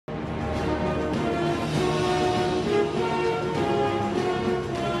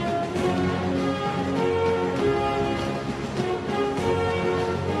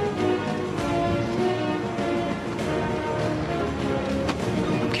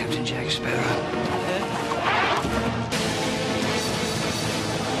Sparrow.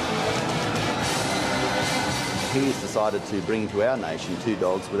 He has decided to bring into our nation 2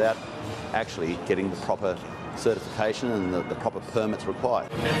 dogs without actually getting the proper certification and the proper permits required.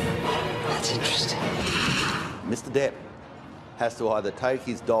 That's interesting. Mr. Depp has to either take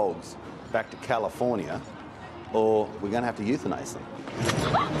his dogs back to California or we're going to have to euthanize them.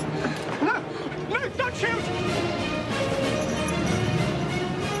 No! No, don't shoot!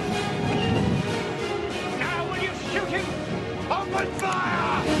 Now when you're shooting, open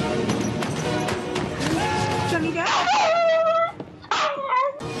fire! Johnny Depp?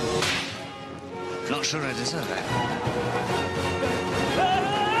 Not sure I deserve it.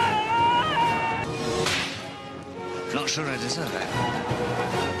 Not sure I deserve it.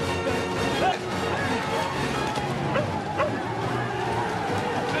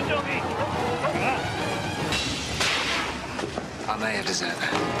 Good doggy. I may have deserved it.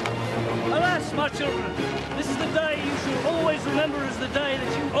 Alas, my children, this is the day you shall always remember as the day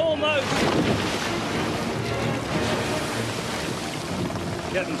that you almost...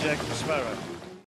 Captain Jack Sparrow.